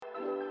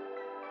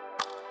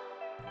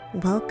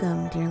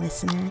Welcome, dear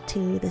listener,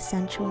 to the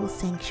Sensual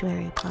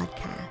Sanctuary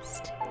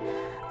podcast.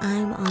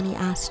 I'm Ani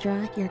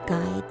Astra, your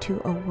guide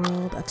to a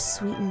world of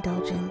sweet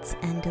indulgence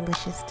and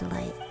delicious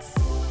delights.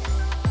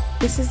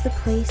 This is the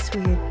place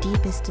where your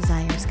deepest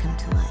desires come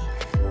to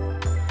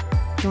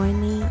life. Join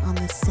me on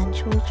the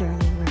sensual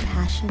journey where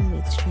passion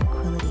meets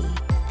tranquility,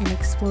 and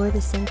explore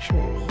the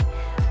sanctuary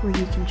where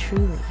you can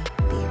truly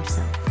be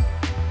yourself.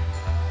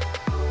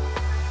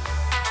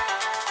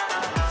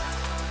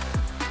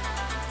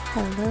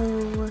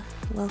 Hello,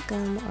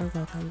 welcome or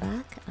welcome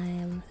back. I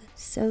am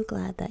so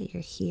glad that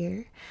you're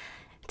here.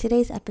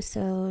 Today's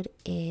episode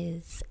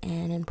is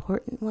an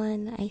important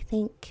one, I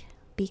think,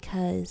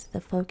 because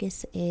the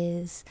focus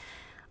is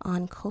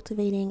on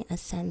cultivating a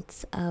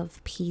sense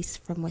of peace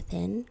from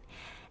within.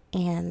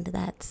 And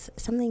that's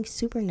something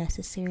super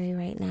necessary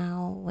right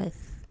now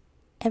with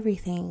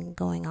everything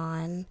going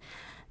on.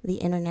 The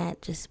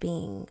internet just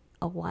being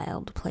a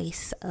wild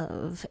place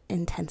of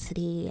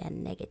intensity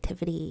and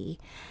negativity,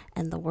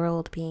 and the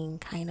world being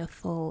kind of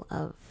full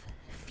of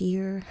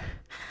fear.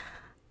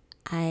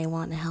 I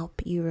want to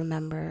help you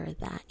remember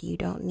that you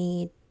don't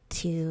need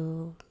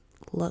to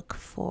look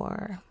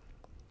for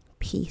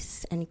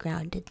peace and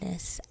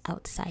groundedness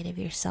outside of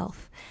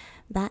yourself.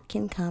 That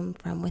can come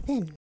from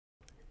within.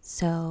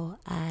 So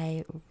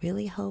I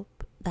really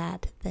hope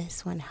that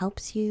this one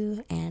helps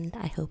you, and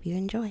I hope you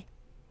enjoy.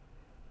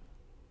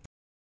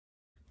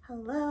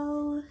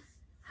 Hello,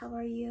 how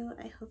are you?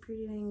 I hope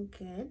you're doing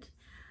good.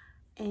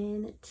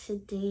 In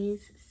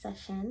today's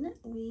session,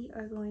 we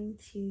are going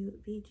to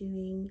be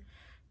doing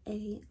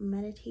a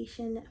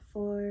meditation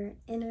for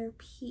inner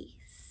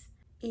peace.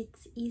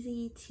 It's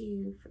easy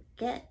to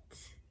forget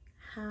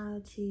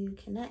how to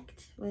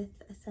connect with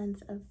a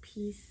sense of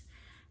peace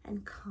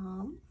and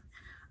calm.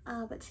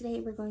 But today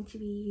we're going to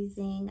be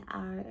using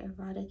our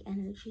erotic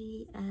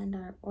energy and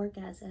our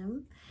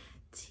orgasm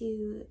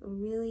to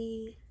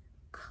really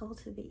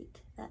cultivate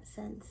that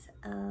sense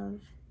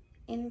of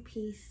inner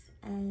peace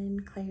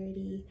and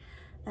clarity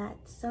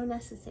that's so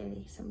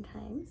necessary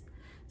sometimes.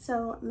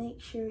 So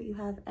make sure you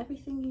have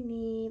everything you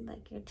need,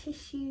 like your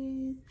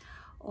tissues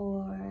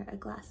or a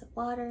glass of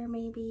water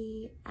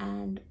maybe,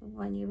 and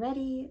when you're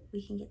ready,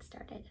 we can get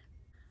started.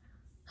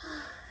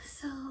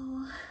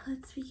 So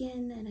let's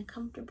begin in a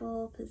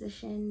comfortable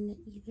position.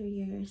 Either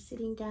you're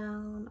sitting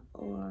down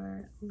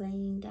or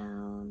laying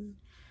down.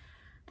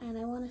 And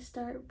I want to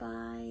start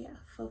by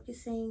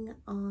focusing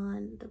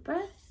on the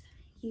breath.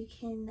 You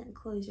can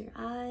close your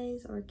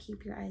eyes or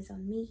keep your eyes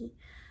on me,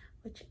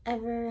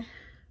 whichever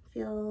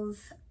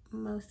feels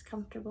most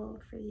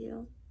comfortable for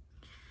you.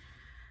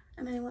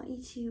 And I want you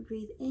to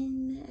breathe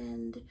in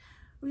and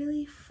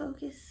really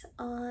focus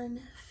on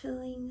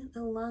filling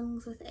the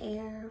lungs with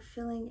air,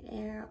 filling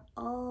air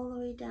all the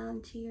way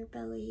down to your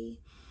belly.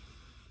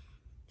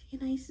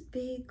 Take a nice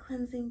big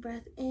cleansing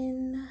breath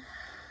in,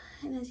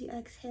 and as you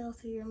exhale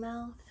through your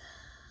mouth,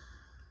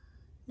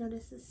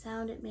 notice the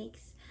sound it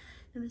makes.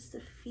 Notice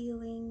the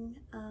feeling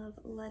of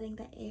letting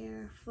the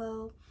air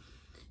flow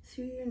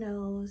through your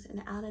nose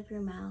and out of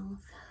your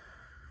mouth.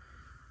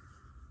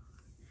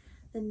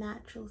 The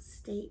natural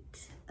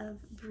state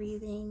of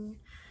breathing,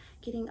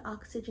 getting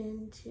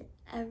oxygen to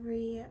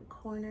every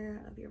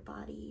corner of your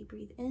body.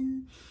 Breathe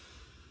in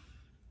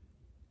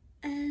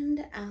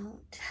and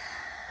out,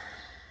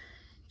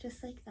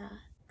 just like that.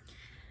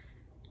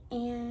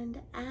 And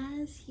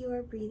as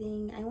you're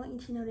breathing, I want you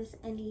to notice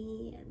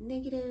any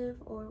negative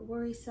or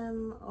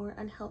worrisome or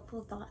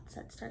unhelpful thoughts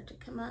that start to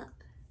come up.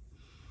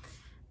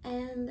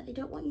 And I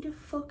don't want you to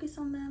focus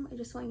on them. I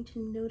just want you to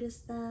notice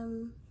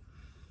them.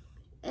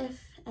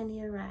 If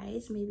any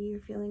arise, maybe you're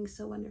feeling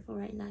so wonderful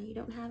right now, you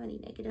don't have any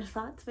negative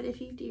thoughts, but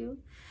if you do,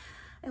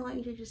 I want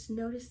you to just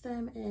notice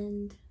them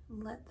and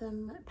let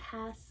them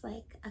pass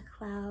like a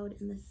cloud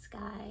in the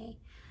sky.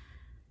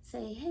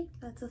 Say, hey,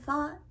 that's a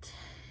thought.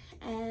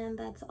 And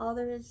that's all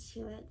there is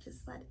to it.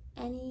 Just let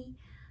any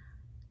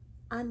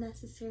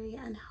unnecessary,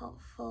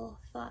 unhelpful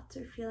thoughts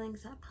or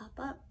feelings that pop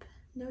up,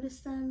 notice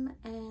them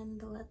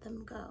and let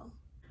them go.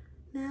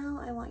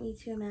 Now I want you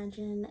to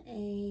imagine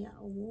a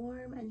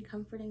warm and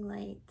comforting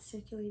light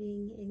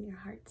circulating in your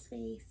heart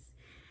space.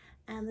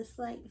 And this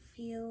light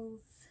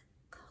feels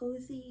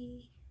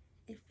cozy,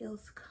 it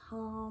feels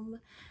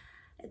calm,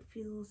 it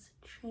feels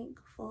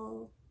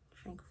tranquil.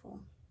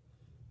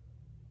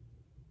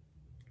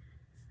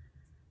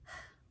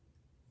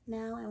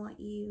 Now I want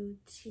you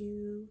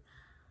to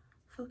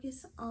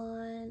focus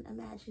on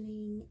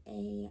imagining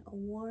a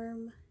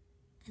warm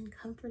and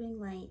comforting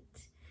light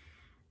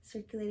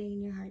circulating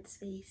in your heart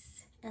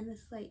space. And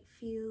this light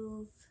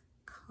feels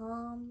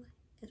calm,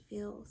 it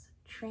feels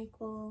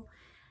tranquil,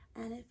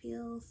 and it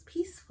feels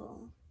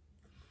peaceful.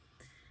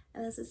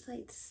 And as this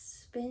light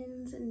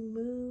spins and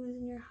moves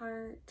in your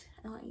heart,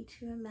 I want you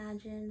to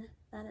imagine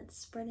that it's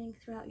spreading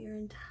throughout your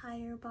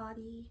entire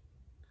body,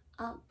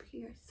 up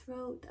your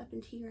throat, up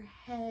into your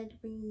head,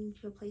 bringing you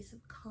to a place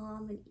of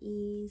calm and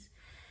ease,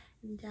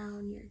 and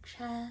down your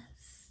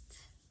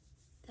chest,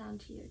 down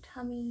to your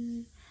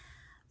tummy,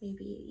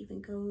 Maybe it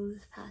even goes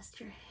past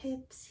your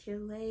hips, your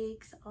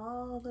legs,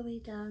 all the way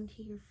down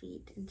to your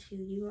feet until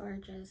you are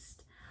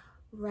just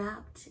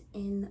wrapped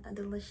in a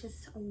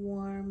delicious,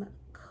 warm,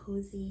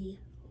 cozy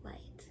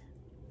light.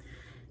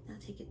 Now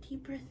take a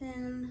deep breath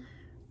in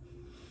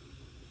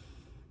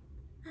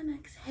and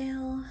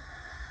exhale.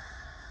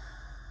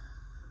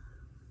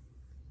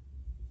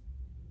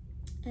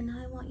 And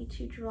I want you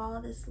to draw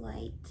this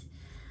light,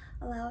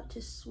 allow it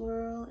to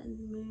swirl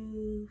and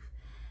move,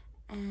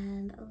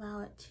 and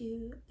allow it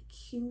to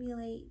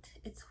accumulate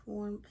its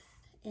warmth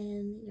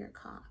in your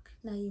cock.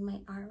 Now you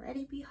might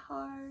already be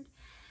hard.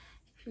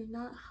 If you're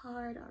not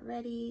hard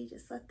already,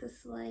 just let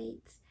this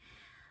light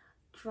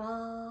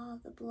draw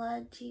the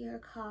blood to your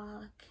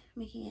cock,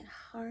 making it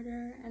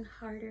harder and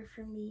harder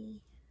for me.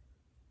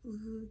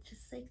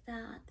 Just like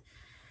that.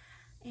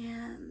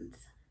 And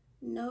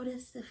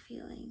notice the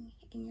feeling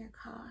in your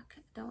cock.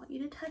 I don't want you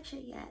to touch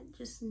it yet.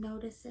 Just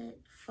notice it,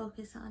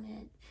 focus on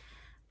it,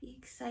 be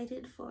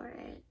excited for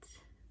it,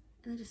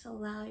 and just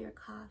allow your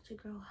cock to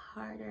grow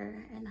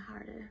harder and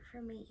harder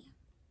for me.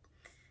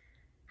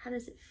 How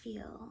does it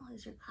feel?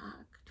 Is your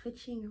cock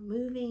twitching or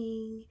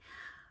moving?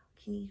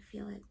 Can you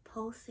feel it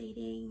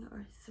pulsating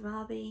or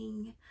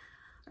throbbing?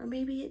 Or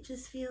maybe it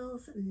just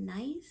feels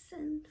nice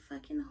and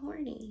fucking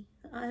horny.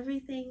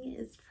 Everything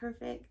is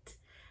perfect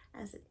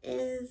as it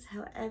is.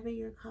 However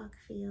your cock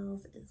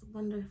feels is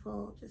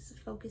wonderful. Just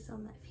focus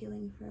on that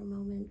feeling for a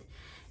moment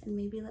and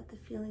maybe let the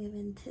feeling of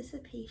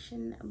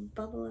anticipation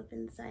bubble up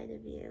inside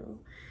of you.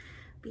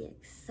 Be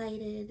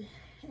excited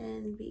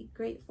and be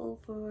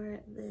grateful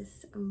for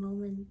this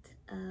moment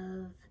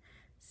of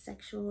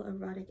sexual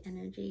erotic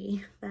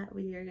energy that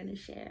we are going to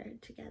share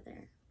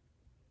together.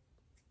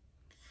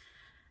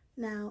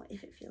 Now,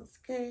 if it feels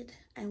good,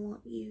 I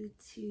want you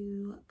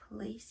to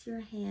place your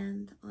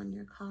hand on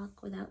your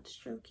cock without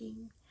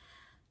stroking.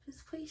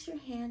 Just place your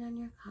hand on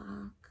your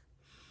cock.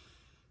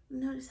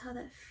 Notice how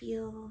that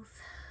feels.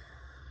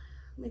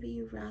 Maybe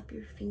you wrap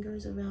your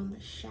fingers around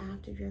the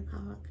shaft of your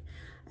cock.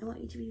 I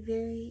want you to be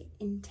very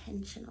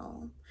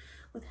intentional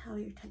with how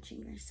you're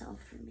touching yourself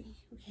for me,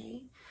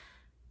 okay?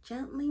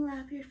 Gently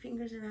wrap your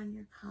fingers around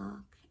your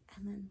cock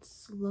and then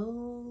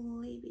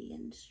slowly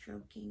begin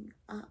stroking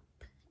up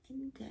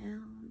and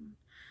down,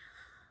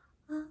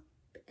 up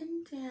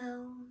and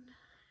down.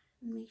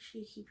 And make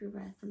sure you keep your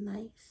breath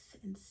nice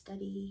and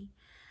steady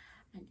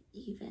and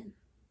even.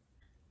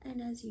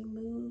 And as you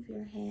move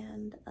your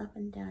hand up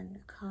and down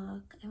your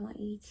cock, I want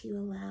you to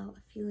allow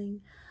a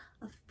feeling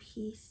of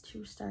peace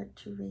to start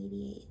to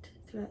radiate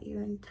throughout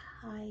your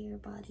entire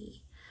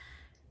body.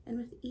 And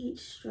with each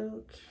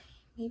stroke,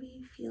 maybe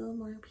you feel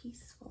more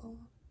peaceful,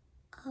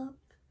 up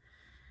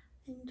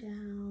and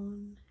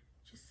down,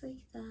 just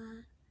like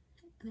that.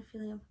 And a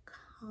feeling of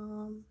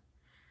calm,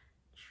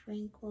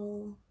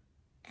 tranquil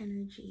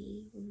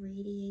energy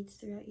radiates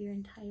throughout your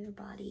entire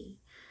body,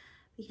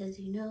 because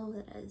you know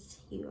that as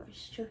you are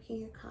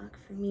stroking your cock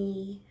for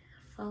me,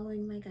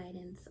 following my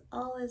guidance,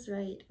 all is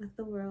right with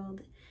the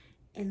world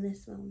in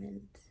this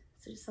moment.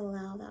 So just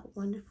allow that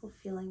wonderful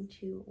feeling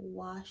to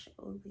wash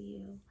over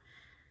you.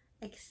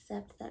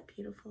 Accept that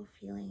beautiful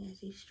feeling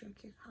as you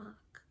stroke your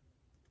cock.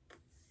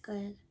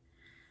 Good.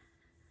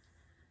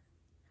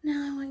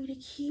 Now I want you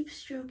to keep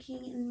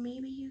stroking, and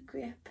maybe you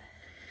grip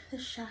the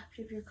shaft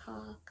of your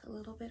cock a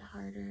little bit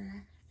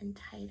harder and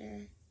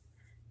tighter.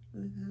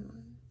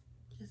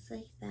 Just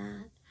like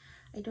that.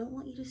 I don't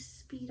want you to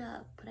speed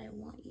up, but I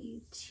want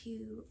you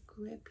to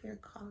grip your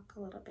cock a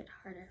little bit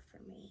harder for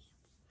me.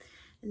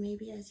 And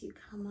maybe as you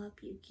come up,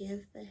 you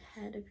give the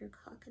head of your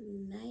cock a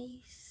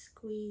nice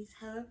squeeze,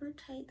 however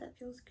tight that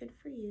feels good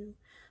for you.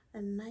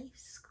 A nice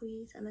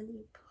squeeze, and then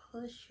you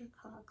push your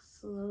cock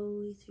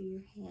slowly through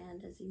your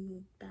hand as you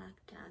move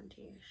back down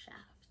to your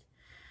shaft.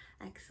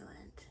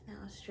 Excellent.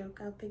 Now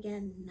stroke up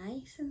again,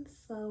 nice and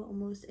slow,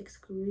 almost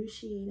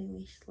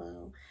excruciatingly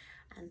slow,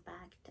 and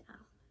back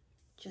down,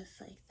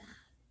 just like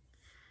that.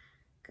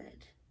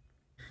 Good.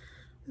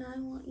 Now I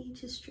want you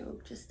to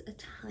stroke just a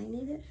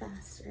tiny bit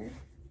faster.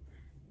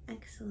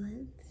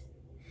 Excellent.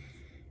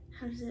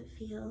 How does it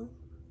feel?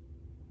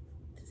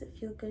 Does it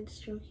feel good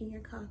stroking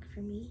your cock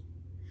for me?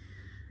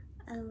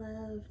 I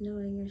love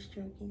knowing you're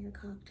stroking your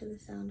cock to the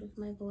sound of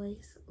my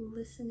voice,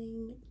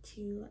 listening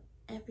to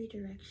every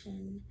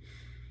direction.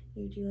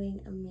 You're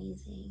doing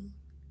amazing.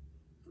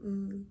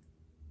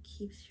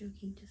 Keep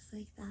stroking just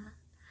like that.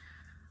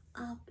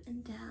 Up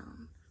and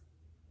down.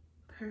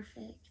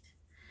 Perfect.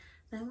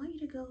 And I want you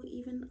to go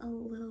even a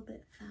little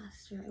bit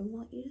faster. I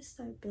want you to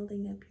start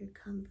building up your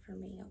cum for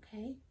me,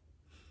 okay?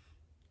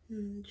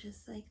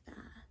 Just like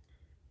that.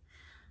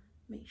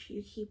 Make sure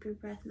you keep your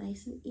breath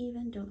nice and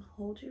even. Don't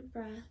hold your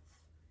breath.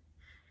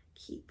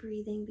 Keep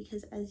breathing,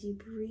 because as you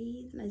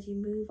breathe and as you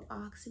move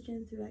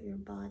oxygen throughout your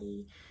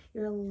body,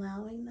 you're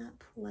allowing that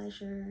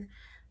pleasure,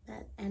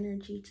 that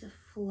energy to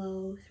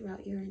flow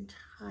throughout your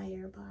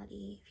entire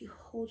body. If you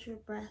hold your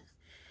breath,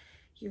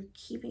 you're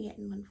keeping it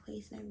in one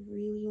place, and I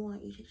really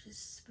want you to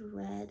just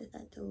spread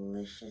that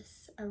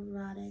delicious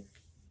erotic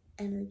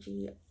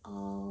energy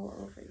all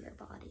over your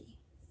body,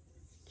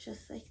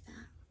 just like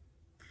that.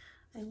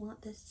 I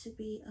want this to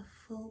be a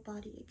full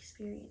body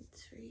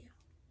experience for you.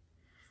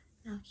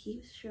 Now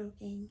keep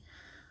stroking.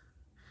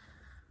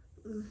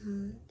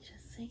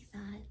 Just like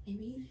that.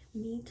 Maybe you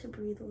need to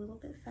breathe a little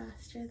bit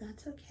faster.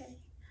 That's okay.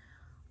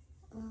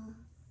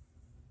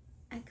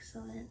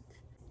 Excellent.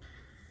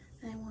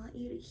 I want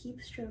you to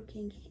keep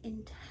stroking,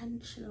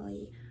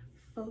 intentionally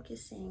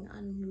focusing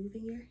on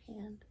moving your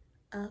hand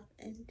up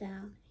and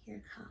down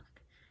your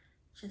cock.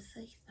 Just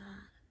like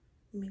that.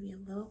 Maybe a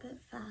little bit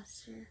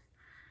faster.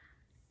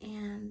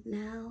 And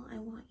now I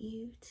want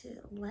you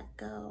to let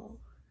go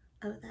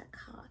of that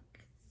cock.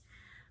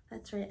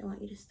 That's right, I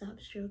want you to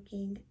stop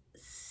stroking,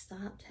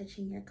 stop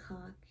touching your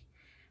cock,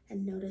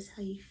 and notice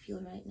how you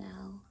feel right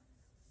now.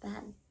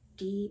 That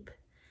deep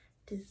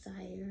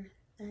desire,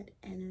 that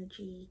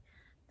energy,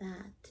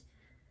 that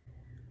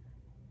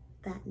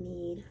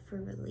need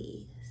for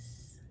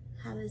release.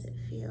 How does it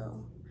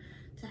feel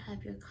to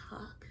have your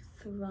cock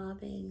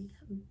throbbing,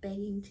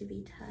 begging to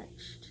be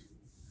touched?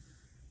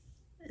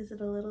 Is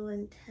it a little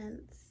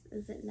intense?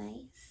 Is it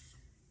nice?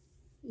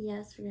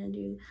 Yes, we're gonna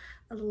do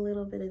a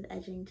little bit of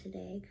edging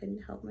today. I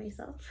couldn't help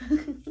myself.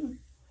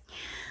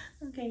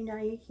 Okay, now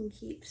you can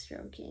keep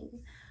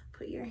stroking.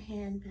 Put your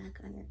hand back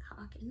on your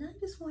cock, and I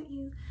just want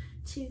you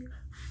to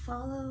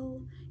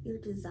follow your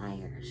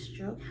desire.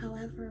 Stroke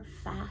however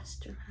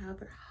fast or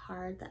however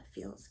hard that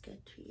feels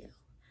good to you.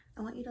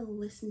 I want you to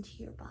listen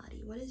to your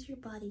body. What is your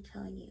body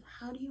telling you?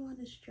 How do you want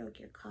to stroke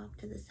your cock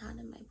to the sound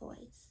of my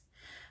voice?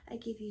 I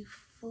give you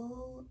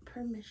full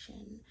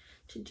permission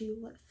to do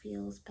what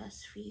feels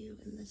best for you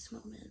in this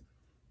moment.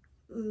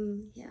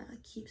 Yeah,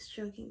 keep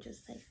stroking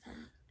just like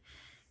that.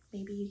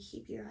 Maybe you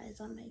keep your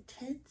eyes on my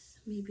tits.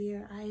 Maybe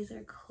your eyes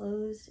are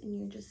closed and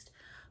you're just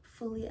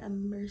fully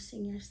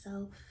immersing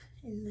yourself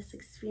in this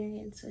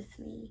experience with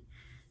me.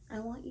 I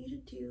want you to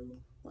do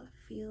what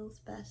feels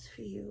best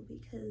for you,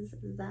 because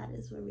that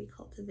is where we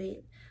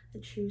cultivate a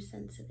true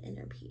sense of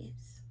inner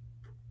peace.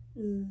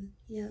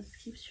 Yes,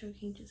 keep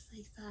stroking just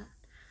like that.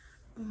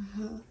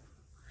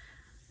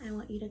 I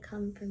want you to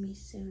come for me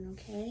soon,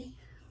 okay?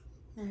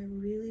 I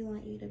really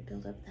want you to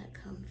build up that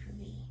come for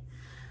me.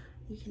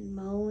 You can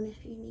moan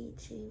if you need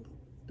to.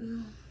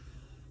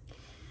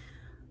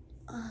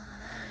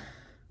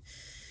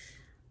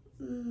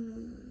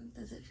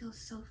 Does it feel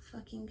so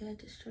fucking good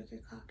to stroke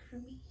your cock for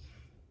me?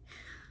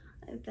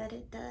 I bet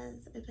it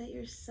does. I bet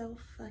you're so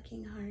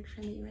fucking hard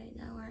for me right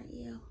now, aren't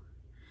you?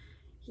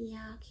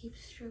 Yeah, keep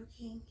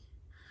stroking.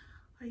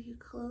 Are you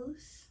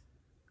close?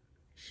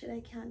 Should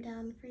I count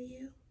down for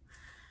you?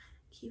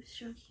 Keep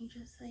stroking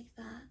just like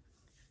that.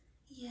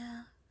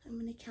 Yeah, I'm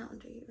gonna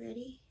count. Are you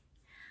ready?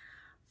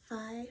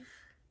 5.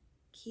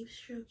 Keep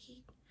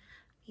stroking.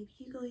 Maybe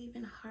you go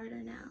even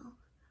harder now.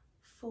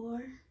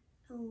 4.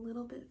 A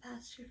little bit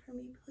faster for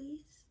me,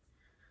 please.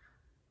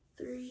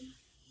 3.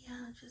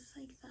 Yeah, just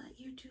like that.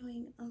 You're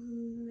doing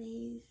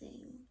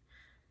amazing.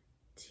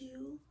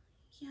 2.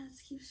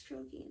 Yes, keep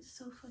stroking. It's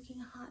so fucking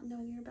hot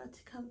knowing you're about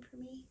to come for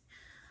me.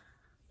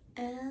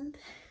 And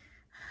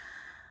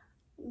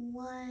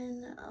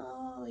 1.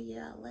 Oh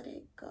yeah, let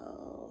it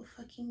go.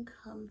 Fucking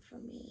come for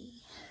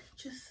me.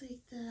 Just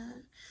like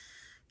that.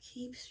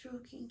 Keep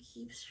stroking,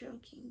 keep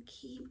stroking,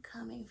 keep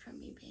coming for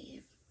me,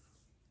 babe.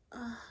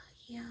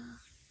 Yeah.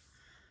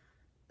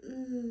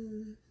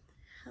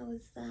 How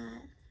was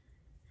that?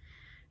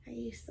 Are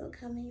you still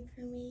coming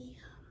for me?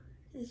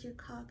 Is your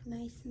cock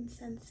nice and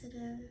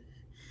sensitive?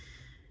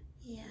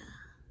 Yeah.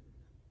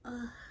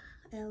 I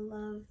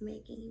love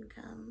making you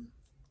come.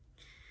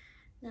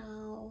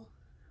 Now,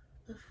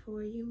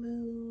 before you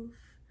move,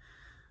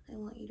 I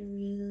want you to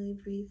really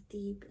breathe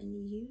deep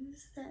and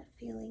use that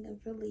feeling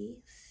of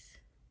release,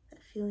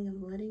 that feeling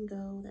of letting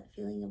go, that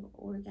feeling of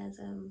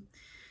orgasm,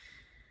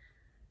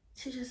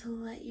 to just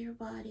let your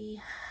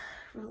body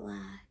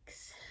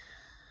relax.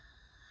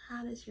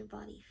 How does your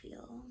body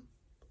feel?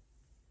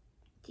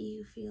 Do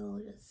you feel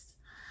just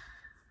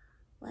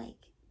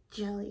like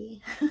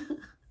jelly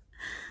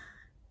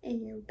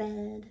in your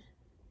bed?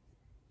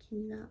 Can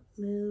you not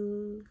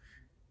move?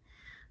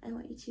 I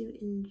want you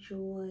to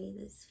enjoy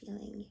this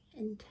feeling,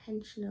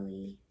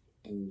 intentionally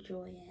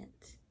enjoy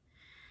it,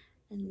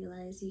 and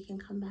realize you can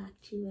come back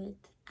to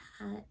it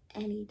at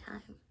any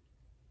time.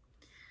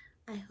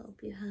 I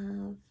hope you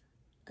have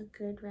a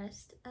good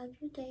rest of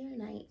your day or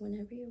night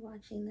whenever you're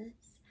watching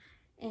this,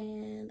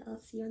 and I'll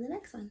see you in the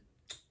next one.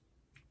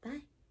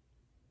 Bye.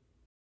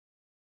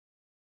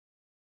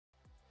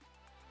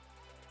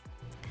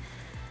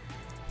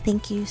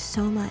 Thank you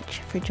so much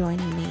for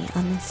joining me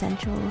on the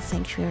Sensual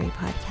Sanctuary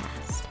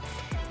podcast.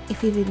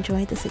 If you've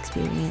enjoyed this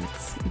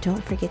experience,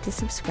 don't forget to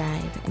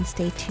subscribe and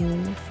stay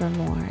tuned for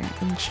more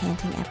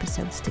enchanting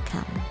episodes to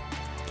come.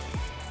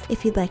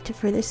 If you'd like to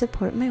further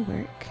support my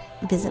work,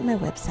 visit my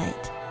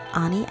website,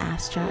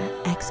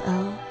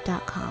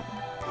 aniastraxo.com.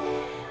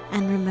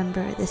 And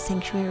remember, the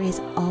sanctuary is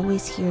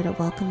always here to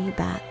welcome you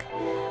back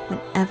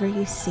whenever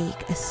you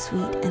seek a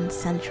sweet and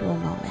sensual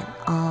moment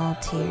all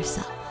to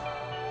yourself.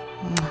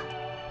 Mwah.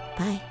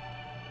 Bye.